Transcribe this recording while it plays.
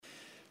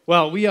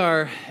Well, we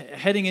are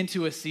heading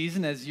into a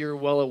season, as you're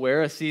well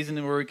aware, a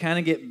season where we kind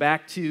of get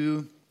back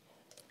to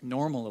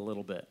normal a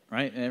little bit,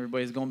 right? And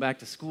everybody's going back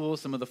to school.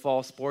 Some of the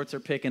fall sports are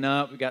picking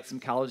up. We've got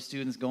some college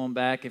students going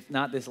back. If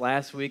not this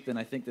last week, then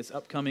I think this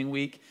upcoming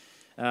week.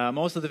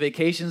 Most of the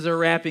vacations are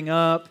wrapping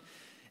up.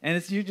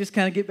 And you just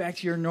kind of get back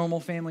to your normal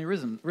family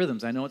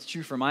rhythms. I know it's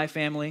true for my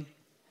family,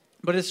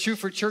 but it's true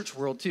for church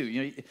world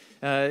too.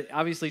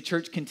 Obviously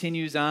church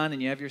continues on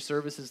and you have your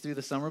services through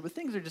the summer, but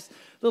things are just a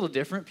little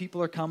different.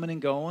 People are coming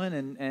and going,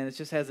 and it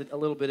just has a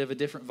little bit of a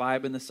different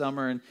vibe in the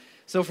summer. And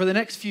so for the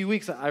next few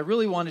weeks, I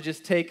really want to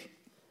just take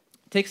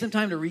some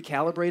time to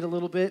recalibrate a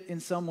little bit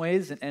in some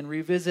ways and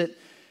revisit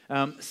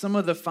some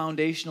of the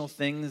foundational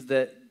things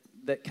that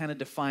kind of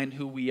define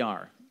who we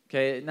are.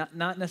 Okay,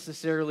 not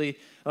necessarily,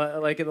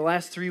 like in the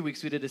last 3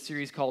 weeks, we did a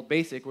series called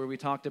Basic, where we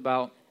talked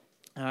about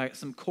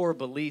some core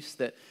beliefs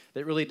that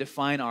really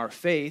define our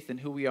faith and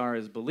who we are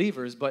as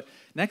believers. But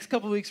next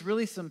couple of weeks,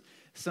 really some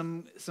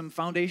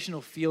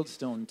foundational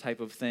fieldstone type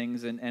of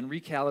things, and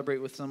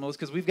recalibrate with some of those,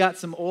 because we've got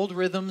some old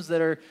rhythms that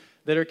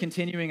are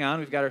continuing on.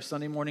 We've got our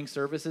Sunday morning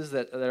services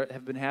that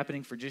have been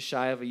happening for just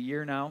shy of a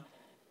year now.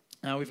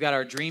 We've got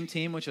our Dream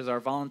Team, which is our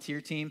volunteer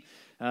team.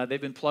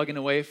 They've been plugging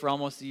away for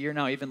almost a year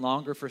now, even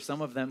longer for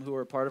some of them who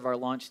are part of our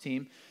launch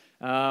team.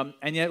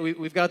 And yet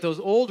we've got those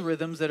old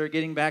rhythms that are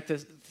getting back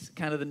to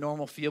kind of the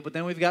normal feel, but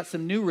then we've got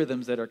some new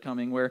rhythms that are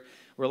coming where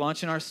we're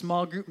launching our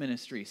small group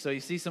ministry. So you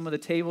see some of the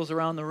tables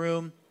around the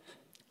room.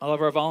 All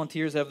of our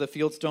volunteers have the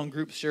Fieldstone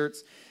group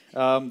shirts.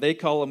 They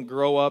call them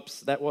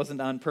grow-ups. That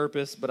wasn't on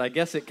purpose, but I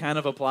guess it kind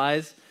of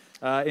applies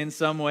in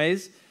some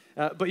ways.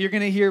 But you're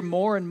going to hear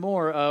more and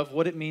more of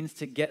what it means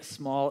to get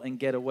small and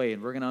get away,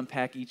 and we're going to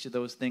unpack each of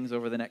those things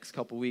over the next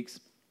couple weeks.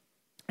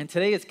 And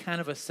today is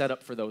kind of a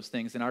setup for those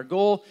things. And our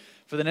goal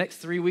for the next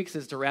 3 weeks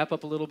is to wrap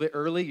up a little bit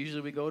early.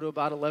 Usually we go to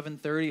about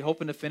 11:30,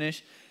 hoping to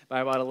finish by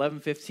about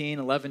 11:15,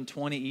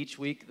 11:20 each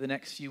week the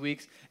next few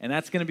weeks. And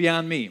that's going to be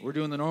on me. We're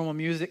doing the normal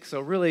music. So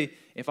really,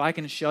 if I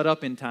can shut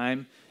up in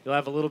time, you'll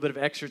have a little bit of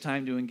extra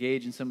time to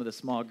engage in some of the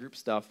small group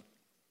stuff.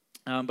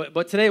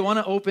 But today I want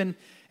to open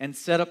and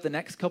set up the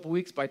next couple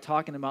weeks by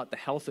talking about the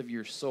health of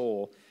your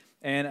soul.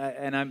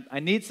 And I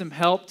need some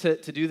help to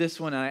do this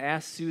one. And I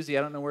asked Susie,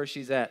 I don't know where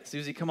she's at.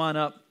 Susie, come on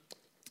up.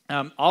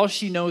 All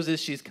she knows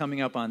is she's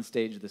coming up on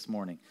stage this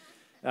morning.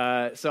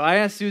 So I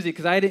asked Susie,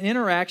 because I had an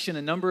interaction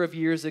a number of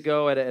years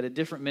ago at a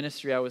different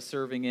ministry I was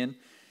serving in,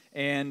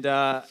 and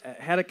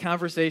had a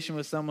conversation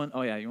with someone.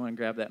 Oh, yeah, you want to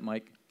grab that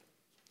mic?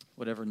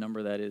 Whatever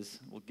number that is.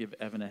 We'll give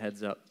Evan a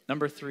heads up.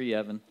 Number 3,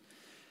 Evan.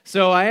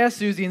 So I asked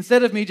Susie,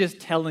 instead of me just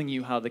telling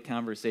you how the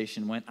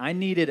conversation went, I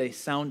needed a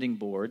sounding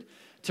board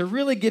to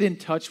really get in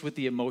touch with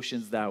the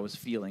emotions that I was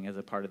feeling as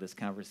a part of this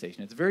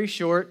conversation. It's very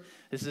short.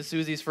 This is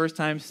Susie's first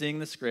time seeing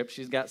the script.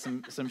 She's got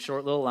some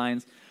short little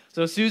lines.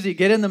 So Susie,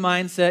 get in the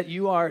mindset.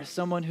 You are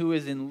someone who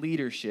is in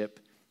leadership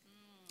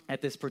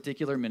at this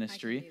particular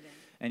ministry,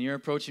 and you're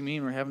approaching me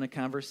and we're having a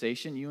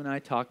conversation. You and I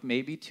talk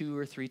maybe 2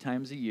 or 3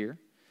 times a year,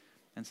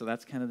 and so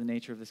that's kind of the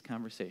nature of this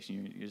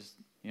conversation. You just,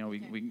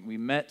 we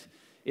met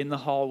in the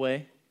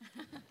hallway,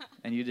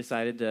 and you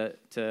decided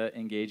to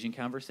engage in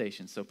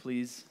conversation. So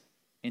please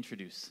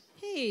introduce.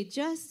 Hey,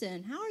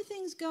 Justin, how are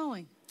things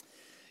going?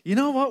 You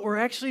know what? We're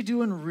actually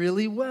doing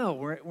really well.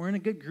 We're in a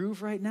good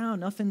groove right now.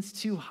 Nothing's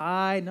too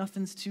high.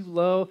 Nothing's too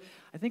low.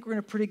 I think we're in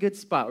a pretty good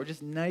spot. We're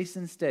just nice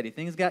and steady.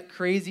 Things got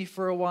crazy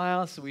for a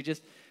while, so we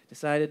just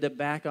decided to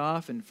back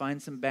off and find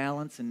some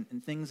balance, and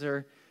things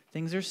are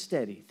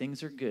steady.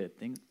 Things are good.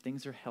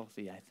 Things are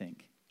healthy, I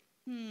think.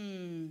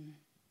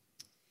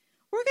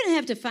 We're going to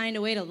have to find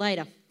a way to light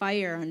a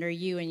fire under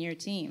you and your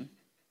team.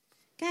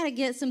 Got to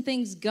get some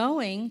things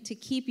going to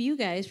keep you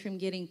guys from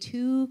getting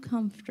too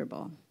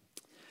comfortable.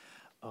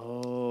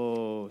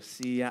 Oh,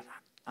 see,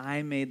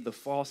 I made the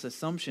false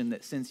assumption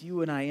that since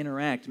you and I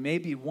interact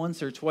maybe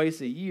once or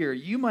twice a year,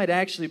 you might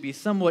actually be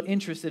somewhat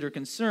interested or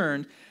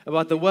concerned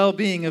about the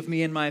well-being of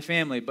me and my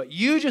family. But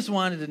you just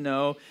wanted to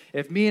know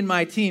if me and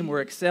my team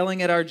were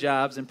excelling at our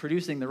jobs and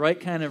producing the right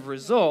kind of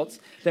results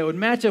that would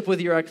match up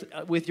with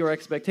your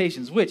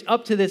expectations, which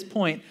up to this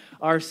point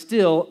are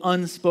still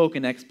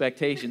unspoken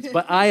expectations.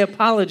 But I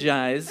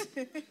apologize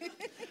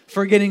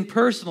for getting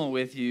personal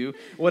with you.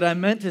 What I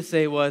meant to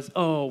say was,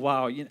 oh,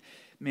 wow,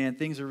 man,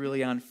 things are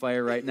really on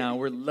fire right now.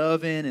 We're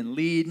loving and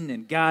leading,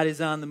 and God is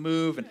on the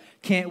move, and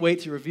can't wait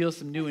to reveal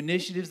some new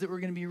initiatives that we're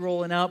going to be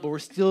rolling out, but we're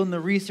still in the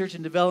research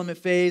and development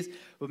phase.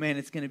 But, man,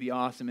 it's going to be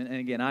awesome. And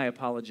again, I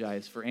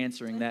apologize for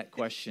answering that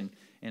question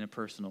in a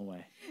personal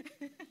way.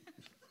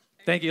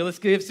 Thank you. Let's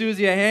give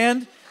Susie a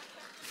hand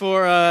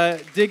for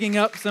digging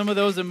up some of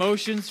those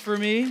emotions for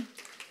me.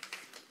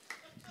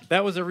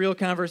 That was a real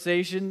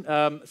conversation.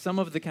 Some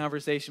of the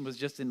conversation was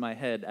just in my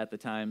head at the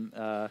time.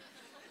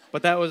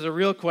 But that was a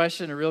real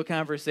question, a real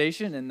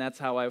conversation, and that's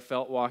how I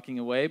felt walking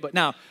away. But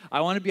now,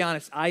 I want to be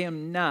honest, I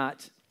am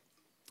not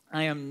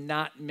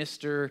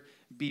Mr.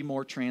 Be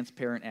More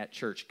Transparent at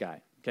Church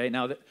guy. Okay,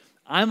 now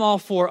I'm all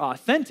for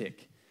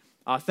authentic,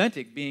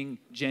 Authentic, being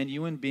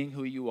genuine, being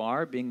who you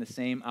are, being the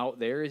same out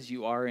there as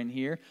you are in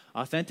here.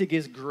 Authentic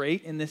is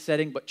great in this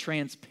setting, but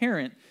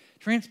transparent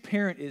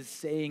is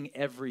saying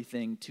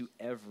everything to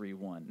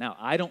everyone. Now,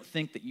 I don't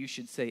think that you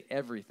should say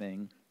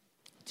everything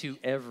to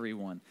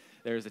everyone.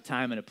 There's a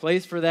time and a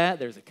place for that.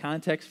 There's a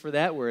context for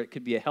that where it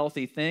could be a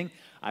healthy thing.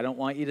 I don't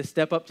want you to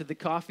step up to the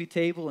coffee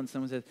table and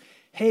someone says,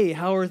 hey,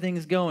 how are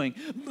things going?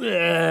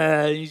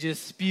 And you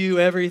just spew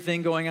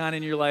everything going on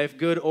in your life,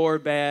 good or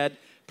bad,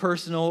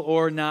 personal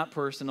or not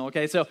personal.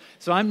 Okay, so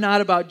I'm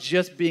not about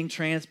just being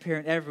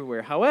transparent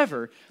everywhere.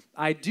 However,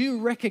 I do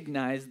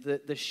recognize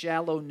the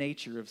shallow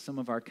nature of some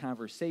of our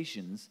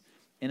conversations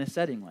in a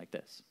setting like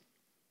this.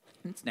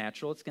 It's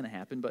natural, it's going to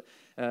happen, but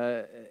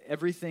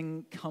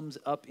everything comes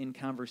up in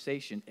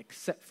conversation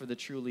except for the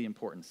truly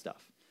important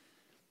stuff.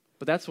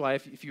 But that's why,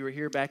 if you were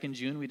here back in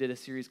June, we did a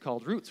series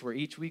called Roots, where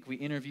each week we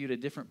interviewed a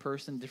different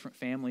person, different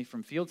family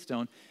from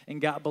Fieldstone, and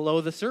got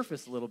below the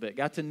surface a little bit,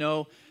 got to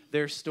know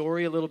their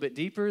story a little bit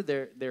deeper,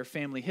 their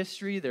family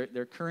history,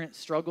 their current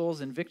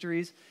struggles and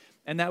victories.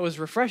 And that was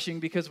refreshing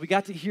because we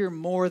got to hear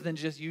more than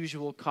just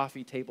usual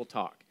coffee table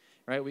talk,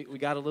 right? We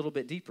got a little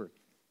bit deeper.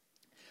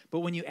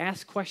 But when you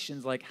ask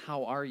questions like,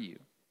 how are you?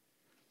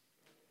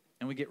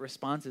 And we get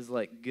responses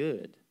like,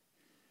 good.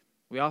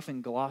 We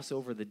often gloss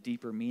over the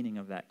deeper meaning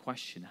of that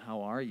question,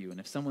 how are you? And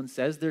if someone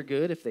says they're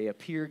good, if they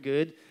appear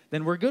good,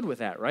 then we're good with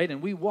that, right?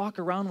 And we walk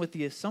around with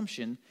the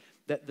assumption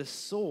that the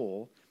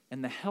soul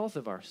and the health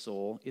of our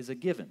soul is a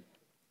given.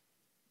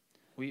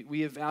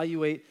 We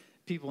evaluate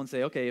people and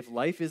say, okay, if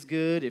life is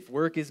good, if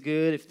work is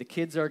good, if the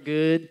kids are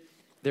good,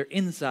 their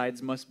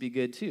insides must be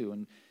good too.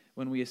 And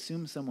when we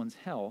assume someone's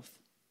health,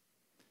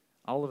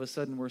 all of a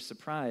sudden we're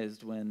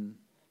surprised when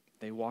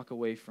they walk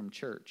away from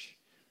church,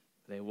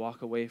 they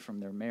walk away from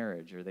their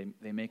marriage, or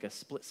they make a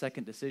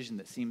split-second decision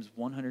that seems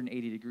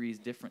 180 degrees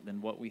different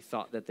than what we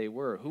thought that they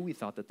were, who we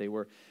thought that they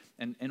were.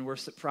 And we're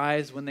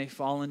surprised when they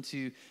fall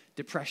into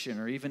depression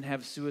or even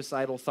have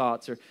suicidal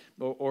thoughts,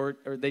 or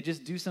they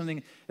just do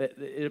something that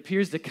it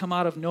appears to come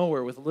out of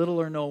nowhere with little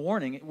or no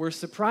warning. We're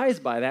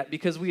surprised by that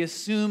because we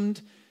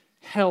assumed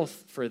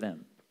health for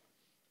them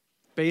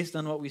based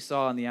on what we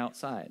saw on the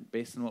outside,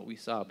 based on what we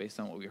saw, based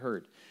on what we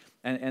heard.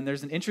 And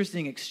there's an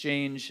interesting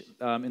exchange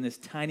in this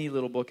tiny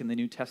little book in the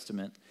New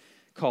Testament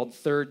called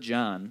 3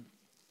 John.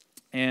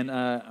 And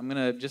I'm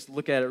going to just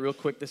look at it real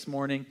quick this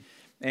morning.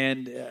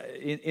 And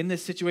in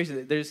this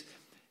situation,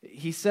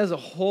 he says a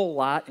whole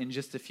lot in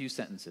just a few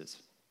sentences.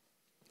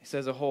 He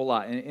says a whole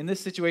lot. And in this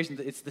situation,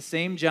 it's the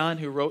same John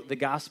who wrote the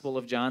Gospel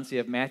of John. So you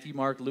have Matthew,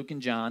 Mark, Luke,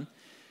 and John.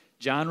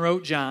 John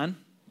wrote John,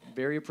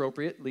 very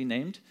appropriately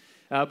named.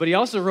 But he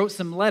also wrote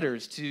some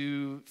letters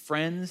to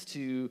friends,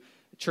 to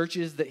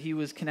churches that he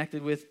was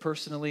connected with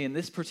personally. In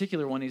this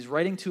particular one, he's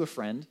writing to a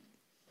friend,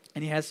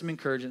 and he has some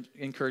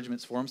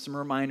encouragements for him, some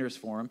reminders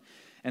for him.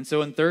 And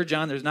so in 3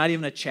 John, there's not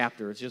even a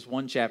chapter. It's just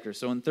one chapter.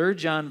 So in 3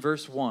 John,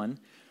 verse 1,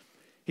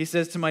 he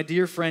says, to my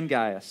dear friend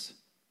Gaius,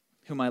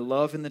 whom I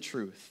love in the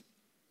truth,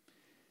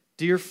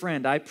 dear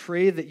friend, I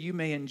pray that you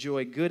may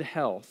enjoy good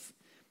health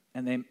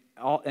and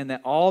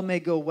that all may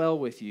go well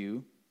with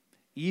you,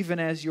 even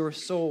as your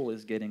soul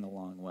is getting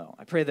along well.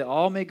 I pray that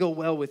all may go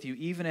well with you,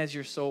 even as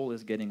your soul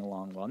is getting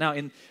along well. Now,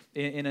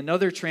 in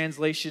another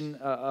translation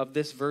of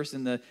this verse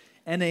in the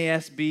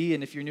NASB,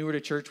 and if you're newer to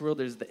church world,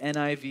 there's the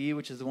NIV,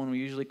 which is the one we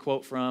usually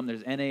quote from.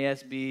 There's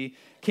NASB.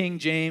 King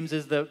James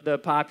is the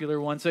popular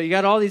one. So you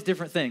got all these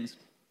different things.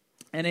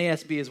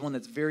 NASB is one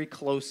that's very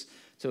close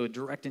to a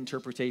direct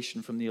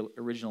interpretation from the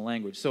original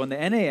language. So in the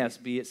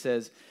NASB, it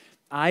says,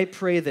 I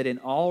pray that in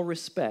all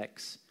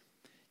respects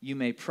you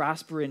may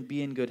prosper and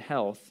be in good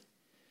health,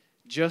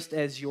 just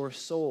as your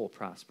soul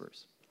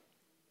prospers.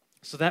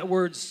 So that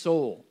word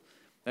soul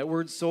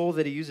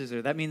that he uses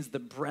there, that means the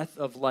breath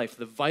of life,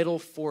 the vital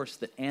force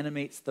that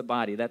animates the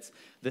body. That's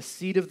the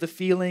seat of the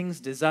feelings,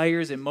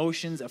 desires,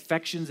 emotions,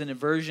 affections, and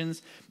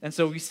aversions. And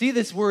so we see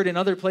this word in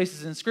other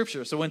places in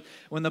Scripture. So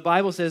when the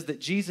Bible says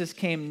that Jesus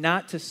came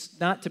not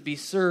to be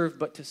served,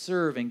 but to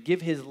serve and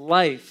give his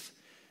life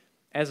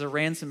as a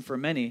ransom for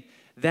many,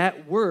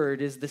 that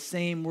word is the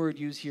same word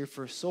used here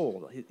for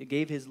soul. It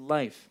gave his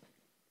life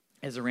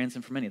as a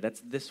ransom for many.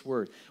 That's this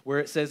word. Where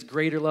it says,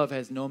 greater love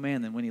has no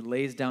man than when he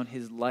lays down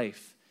his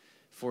life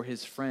for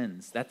his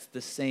friends. That's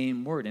the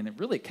same word. And it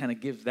really kind of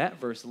gives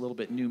that verse a little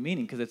bit new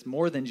meaning because it's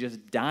more than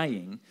just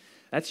dying.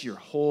 That's your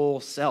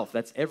whole self.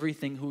 That's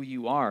everything who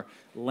you are,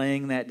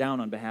 laying that down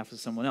on behalf of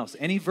someone else.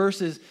 Any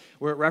verses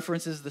where it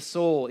references the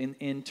soul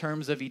in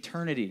terms of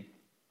eternity,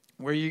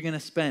 where you're going to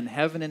spend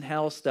heaven and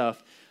hell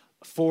stuff,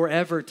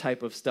 forever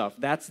type of stuff.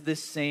 That's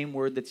this same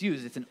word that's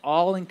used. It's an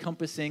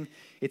all-encompassing,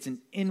 it's an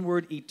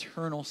inward,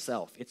 eternal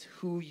self. It's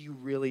who you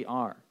really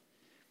are.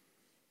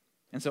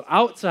 And so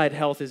outside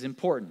health is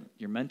important.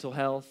 Your mental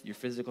health, your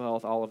physical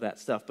health, all of that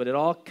stuff. But it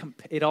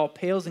all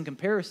pales in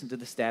comparison to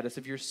the status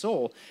of your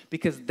soul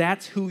because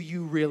that's who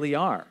you really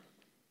are.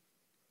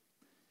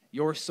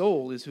 Your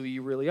soul is who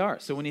you really are.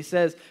 So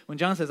when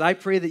John says, I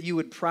pray that you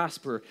would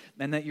prosper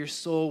and that your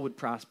soul would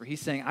prosper,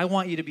 he's saying, I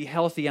want you to be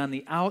healthy on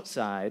the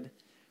outside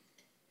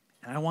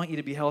And I want you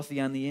to be healthy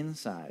on the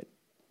inside.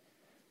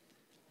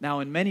 Now,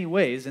 in many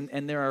ways,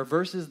 and there are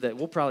verses that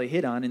we'll probably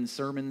hit on in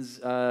sermons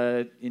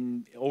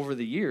over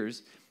the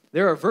years,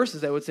 there are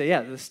verses that would say,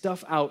 yeah, the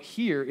stuff out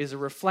here is a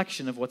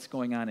reflection of what's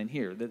going on in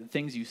here. The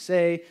things you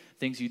say,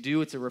 things you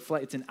do, it's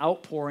an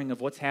outpouring of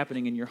what's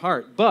happening in your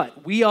heart.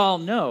 But we all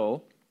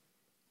know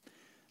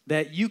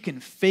that you can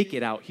fake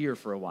it out here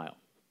for a while.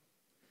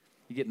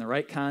 You get in the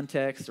right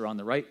context, around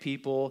the right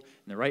people,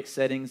 in the right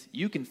settings,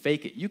 you can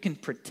fake it. You can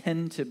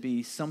pretend to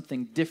be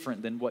something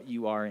different than what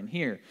you are in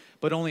here,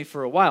 but only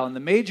for a while. And the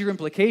major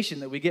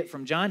implication that we get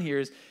from John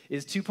here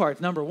is two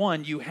parts. Number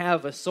one, you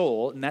have a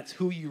soul, and that's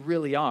who you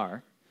really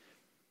are.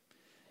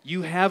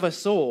 You have a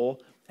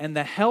soul, and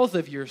the health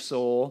of your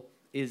soul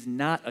is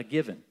not a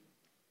given.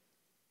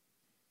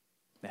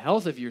 The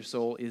health of your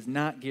soul is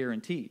not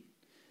guaranteed.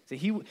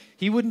 See,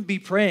 he wouldn't be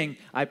praying,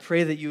 I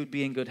pray that you would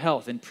be in good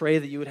health, and pray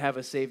that you would have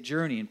a safe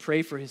journey, and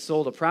pray for his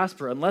soul to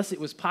prosper, unless it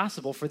was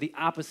possible for the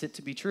opposite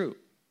to be true.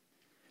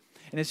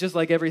 And it's just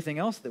like everything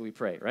else that we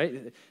pray,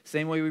 right?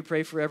 Same way we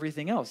pray for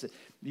everything else.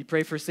 You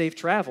pray for safe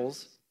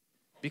travels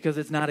because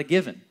it's not a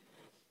given,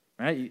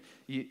 right?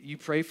 You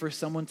pray for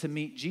someone to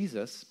meet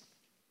Jesus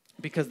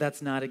because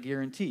that's not a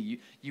guarantee.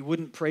 You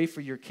wouldn't pray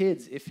for your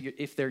kids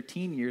if their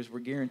teen years were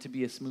guaranteed to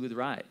be a smooth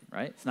ride,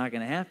 right? It's not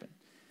going to happen.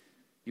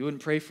 You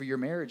wouldn't pray for your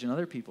marriage and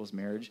other people's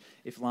marriage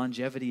if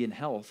longevity and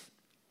health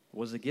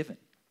was a given.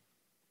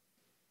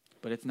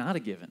 But it's not a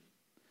given.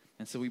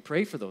 And so we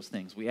pray for those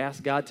things. We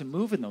ask God to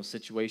move in those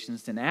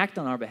situations and act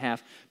on our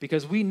behalf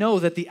because we know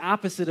that the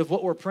opposite of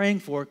what we're praying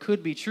for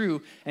could be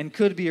true and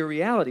could be a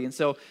reality. And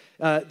so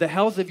the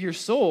health of your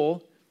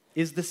soul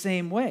is the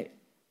same way.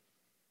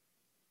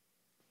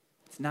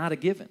 It's not a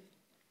given.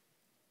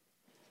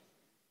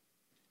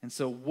 And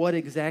so what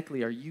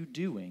exactly are you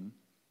doing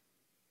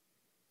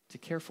to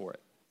care for it?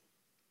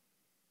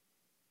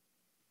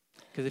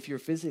 Because if you're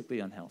physically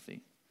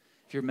unhealthy,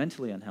 if you're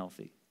mentally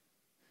unhealthy,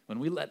 when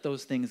we let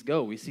those things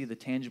go, we see the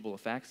tangible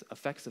effects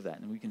of that,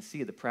 and we can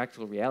see the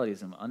practical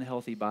realities of an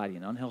unhealthy body,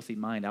 an unhealthy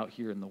mind out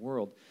here in the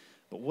world.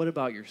 But what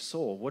about your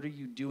soul? What are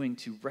you doing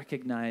to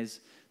recognize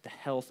the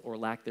health or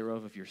lack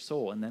thereof of your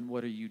soul? And then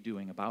what are you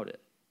doing about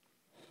it?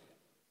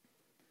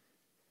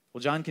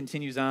 Well, John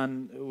continues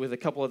on with a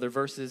couple other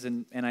verses,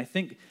 and I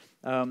think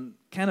kind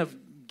of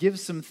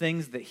gives some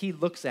things that he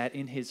looks at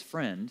in his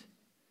friend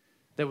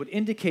that would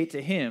indicate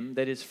to him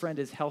that his friend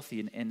is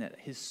healthy and that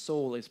his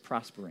soul is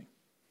prospering.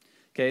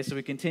 Okay, so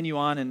we continue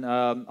on, and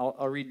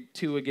I'll read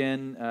 2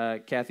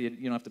 again. Kathy, you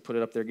don't have to put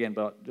it up there again,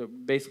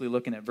 but basically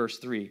looking at verse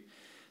 3.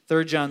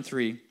 3 John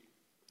 3,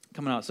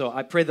 coming out. So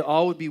I pray that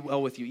all would be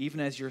well with you, even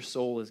as your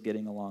soul is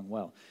getting along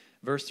well.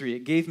 Verse 3,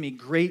 it gave me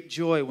great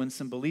joy when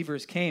some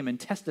believers came and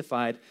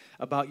testified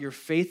about your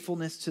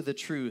faithfulness to the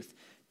truth,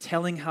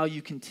 telling how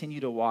you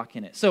continue to walk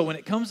in it. So when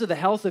it comes to the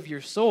health of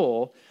your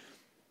soul,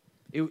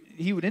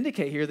 he would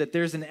indicate here that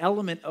there's an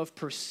element of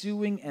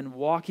pursuing and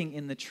walking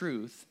in the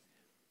truth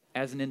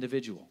as an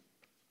individual.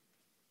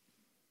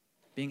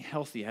 Being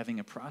healthy, having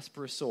a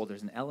prosperous soul,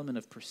 there's an element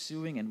of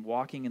pursuing and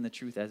walking in the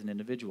truth as an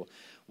individual.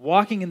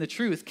 Walking in the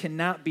truth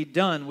cannot be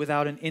done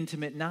without an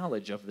intimate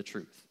knowledge of the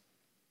truth.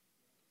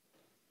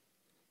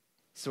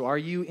 So are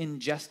you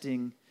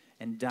ingesting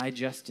and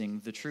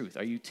digesting the truth?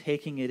 Are you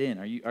taking it in?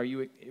 Are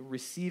you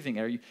receiving?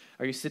 Are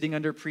you sitting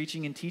under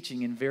preaching and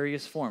teaching in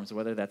various forms,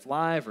 whether that's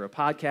live or a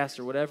podcast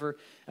or whatever?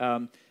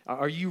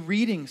 Are you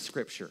reading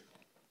Scripture?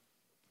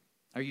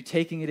 Are you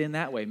taking it in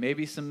that way?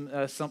 Maybe some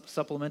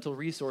supplemental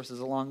resources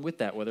along with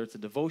that, whether it's a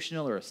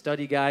devotional or a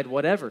study guide,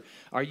 whatever.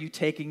 Are you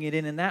taking it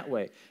in that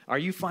way? Are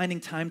you finding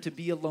time to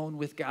be alone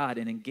with God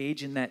and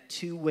engage in that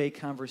two-way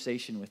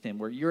conversation with Him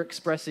where you're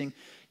expressing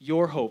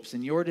your hopes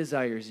and your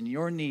desires and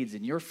your needs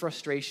and your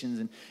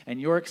frustrations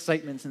and your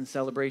excitements and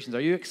celebrations? Are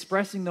you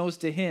expressing those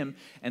to Him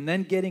and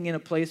then getting in a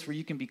place where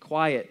you can be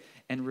quiet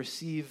and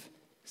receive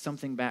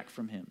something back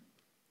from Him?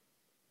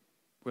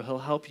 Where He'll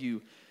help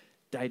you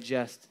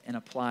digest and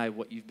apply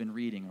what you've been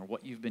reading or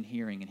what you've been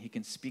hearing, and He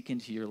can speak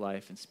into your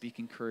life and speak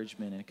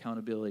encouragement and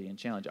accountability and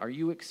challenge. Are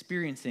you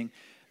experiencing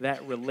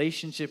that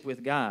relationship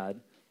with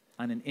God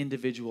on an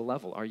individual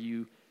level? Are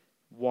you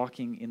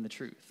walking in the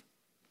truth?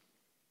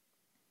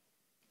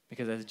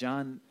 Because as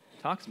John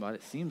talks about,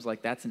 it seems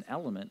like that's an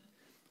element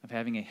of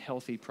having a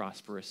healthy,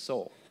 prosperous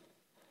soul.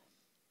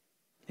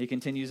 He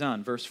continues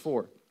on, verse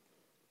 4.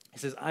 He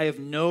says, I have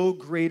no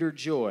greater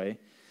joy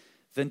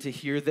than to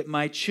hear that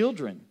my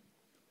children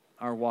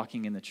are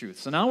walking in the truth.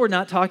 So now we're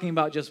not talking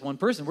about just one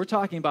person. We're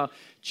talking about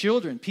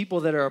children, people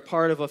that are a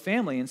part of a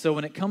family. And so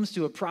when it comes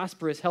to a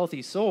prosperous,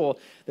 healthy soul,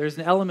 there's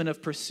an element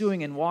of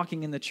pursuing and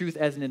walking in the truth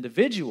as an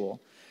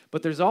individual,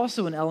 but there's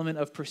also an element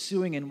of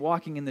pursuing and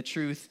walking in the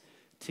truth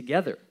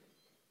together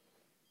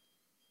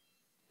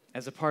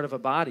as a part of a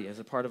body, as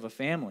a part of a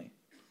family.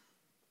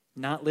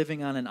 Not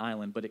living on an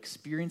island, but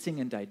experiencing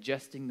and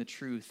digesting the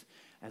truth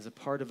as a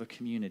part of a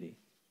community.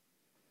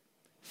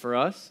 For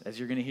us, as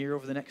you're going to hear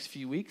over the next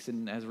few weeks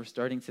and as we're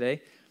starting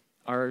today,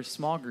 our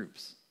small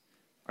groups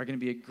are going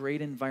to be a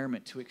great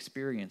environment to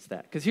experience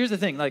that. Because here's the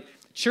thing, like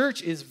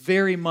church is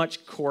very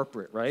much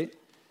corporate, right?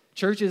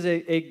 Church is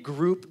a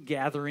group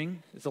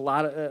gathering. It's a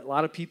lot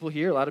of people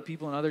here, a lot of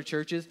people in other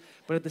churches.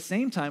 But at the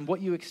same time,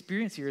 what you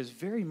experience here is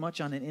very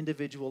much on an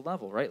individual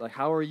level, right? Like,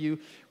 how are you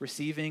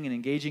receiving and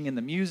engaging in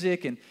the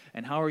music, and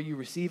how are you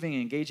receiving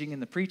and engaging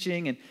in the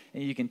preaching? And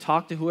you can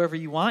talk to whoever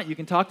you want. You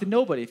can talk to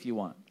nobody if you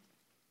want.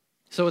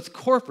 So it's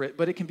corporate,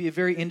 but it can be a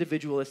very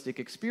individualistic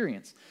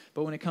experience.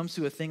 But when it comes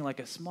to a thing like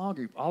a small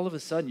group, all of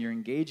a sudden you're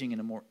engaging in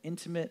a more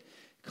intimate,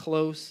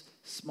 close,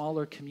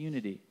 smaller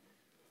community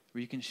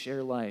where you can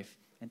share life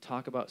and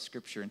talk about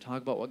Scripture and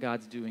talk about what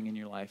God's doing in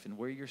your life and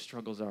where your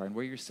struggles are and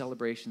where your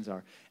celebrations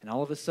are. And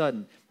all of a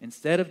sudden,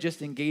 instead of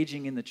just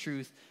engaging in the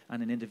truth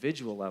on an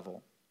individual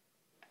level,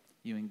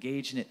 you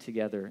engage in it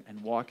together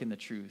and walk in the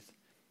truth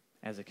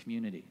as a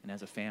community and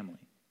as a family.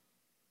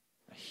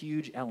 A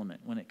huge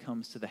element when it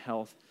comes to the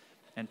health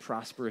and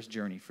prosperous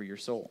journey for your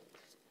soul.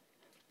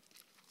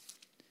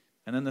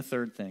 And then the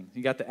third thing,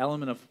 you got the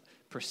element of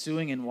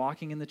pursuing and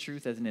walking in the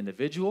truth as an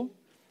individual.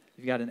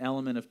 You've got an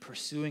element of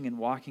pursuing and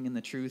walking in the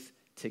truth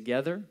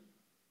together.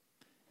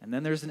 And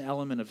then there's an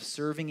element of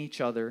serving each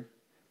other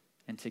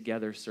and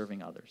together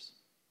serving others.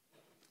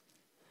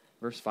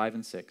 Verse 5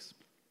 and 6.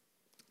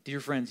 Dear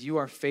friends, you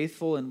are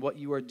faithful in what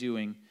you are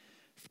doing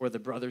for the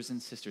brothers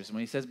and sisters. And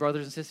when he says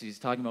brothers and sisters, he's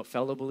talking about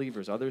fellow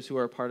believers, others who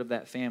are a part of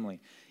that family.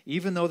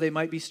 Even though they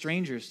might be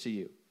strangers to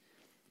you,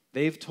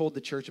 they've told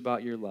the church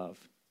about your love.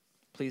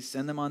 Please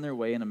send them on their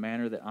way in a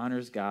manner that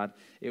honors God.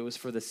 It was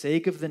for the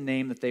sake of the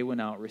name that they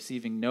went out,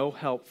 receiving no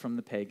help from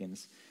the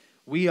pagans.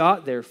 We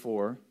ought,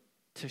 therefore,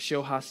 to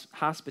show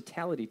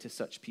hospitality to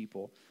such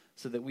people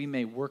so that we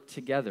may work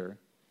together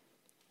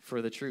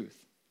for the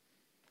truth.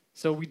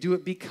 So we do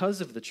it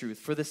because of the truth.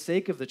 For the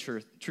sake of the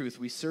truth,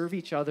 we serve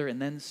each other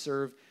and then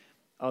serve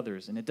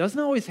others. And it doesn't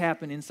always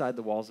happen inside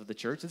the walls of the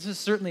church. This is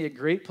certainly a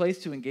great place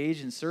to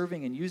engage in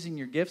serving and using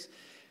your gifts.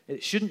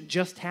 It shouldn't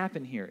just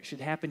happen here. It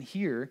should happen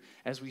here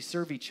as we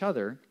serve each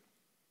other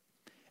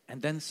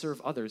and then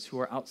serve others who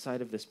are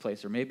outside of this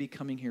place or maybe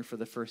coming here for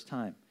the first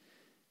time.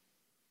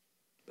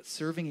 But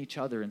serving each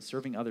other and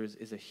serving others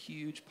is a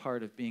huge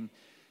part of being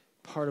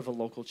part of a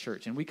local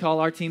church. And we call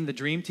our team the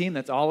Dream Team.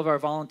 That's all of our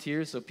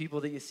volunteers, so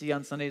people that you see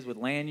on Sundays with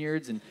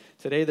lanyards, and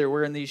today they're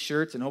wearing these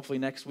shirts, and hopefully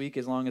next week,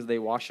 as long as they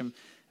wash them,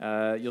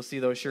 you'll see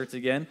those shirts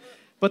again.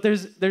 But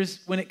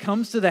there's when it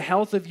comes to the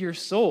health of your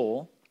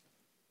soul,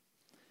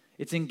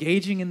 it's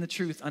engaging in the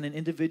truth on an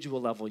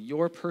individual level,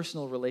 your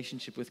personal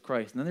relationship with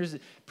Christ. And then there's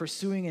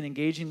pursuing and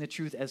engaging the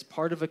truth as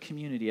part of a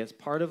community, as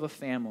part of a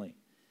family.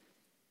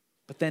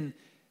 But then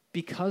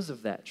because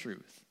of that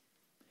truth,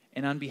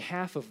 and on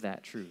behalf of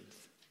that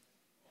truth,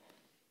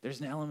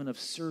 there's an element of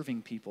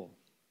serving people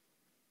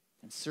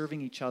and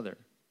serving each other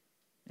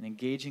and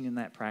engaging in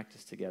that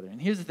practice together.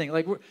 And here's the thing,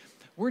 like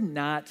we're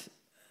not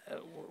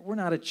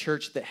a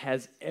church that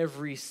has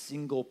every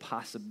single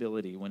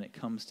possibility when it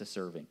comes to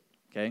serving,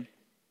 okay?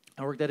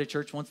 I worked at a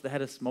church once that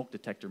had a smoke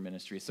detector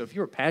ministry. So if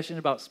you were passionate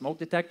about smoke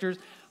detectors,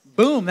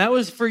 boom, that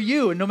was for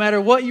you. And no matter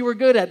what you were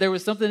good at, there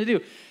was something to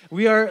do.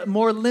 We are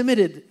more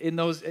limited in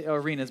those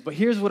arenas. But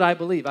here's what I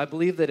believe. I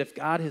believe that if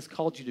God has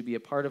called you to be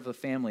a part of a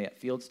family at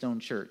Fieldstone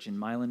Church in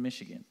Milan,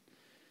 Michigan,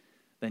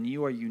 then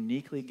you are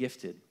uniquely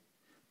gifted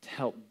to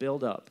help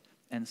build up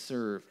and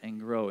serve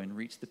and grow and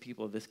reach the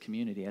people of this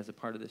community as a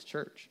part of this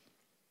church.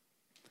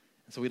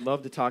 So we'd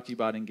love to talk to you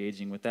about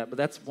engaging with that, but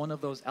that's one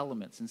of those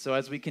elements. And so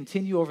as we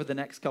continue over the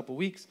next couple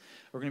weeks,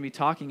 we're going to be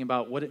talking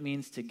about what it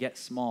means to get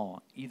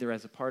small, either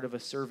as a part of a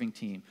serving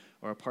team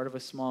or a part of a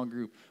small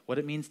group, what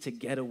it means to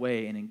get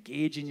away and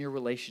engage in your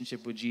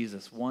relationship with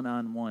Jesus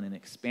one-on-one and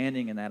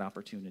expanding in that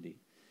opportunity.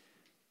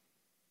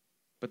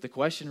 But the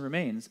question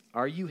remains,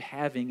 are you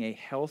having a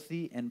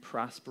healthy and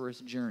prosperous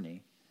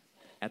journey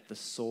at the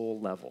soul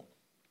level?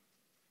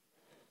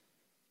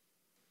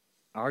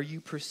 Are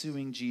you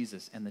pursuing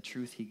Jesus and the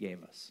truth he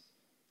gave us?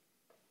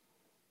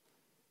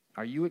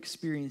 Are you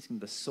experiencing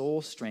the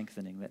soul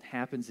strengthening that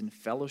happens in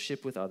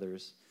fellowship with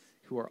others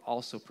who are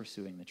also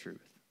pursuing the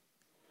truth?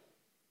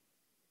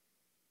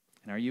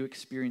 And are you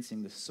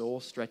experiencing the soul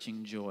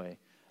stretching joy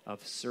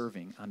of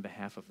serving on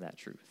behalf of that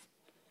truth?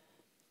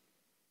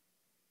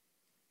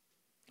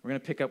 We're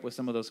going to pick up with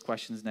some of those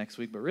questions next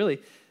week, but really,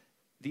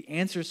 the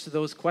answers to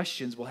those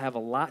questions will have a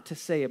lot to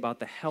say about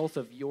the health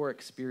of your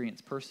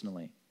experience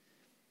personally.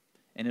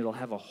 And it'll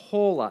have a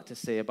whole lot to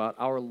say about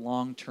our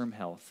long-term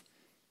health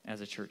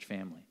as a church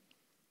family.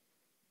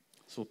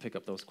 So we'll pick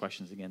up those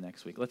questions again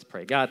next week. Let's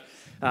pray. God,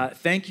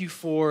 thank you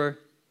for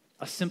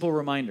a simple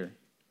reminder.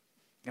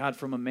 God,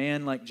 from a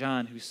man like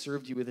John who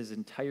served you with his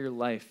entire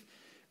life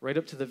right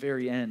up to the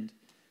very end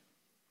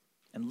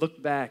and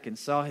looked back and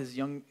saw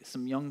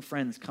some young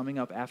friends coming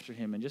up after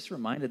him and just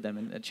reminded them,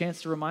 and a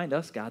chance to remind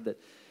us, God, that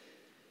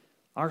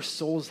our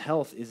soul's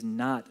health is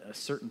not a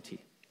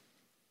certainty.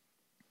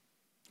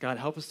 God,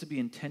 help us to be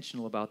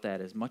intentional about that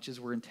as much as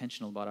we're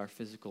intentional about our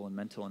physical and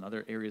mental and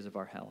other areas of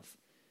our health.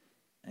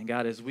 And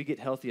God, as we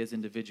get healthy as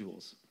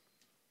individuals,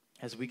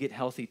 as we get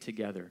healthy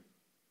together,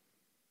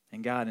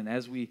 and God, and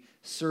as we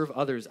serve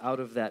others out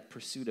of that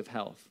pursuit of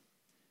health,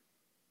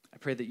 I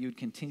pray that you would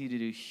continue to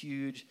do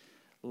huge,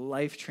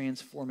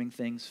 life-transforming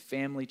things,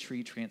 family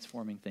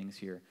tree-transforming things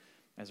here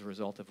as a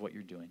result of what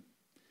you're doing.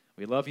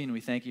 We love you and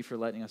we thank you for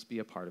letting us be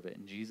a part of it.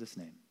 In Jesus'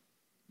 name,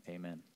 amen.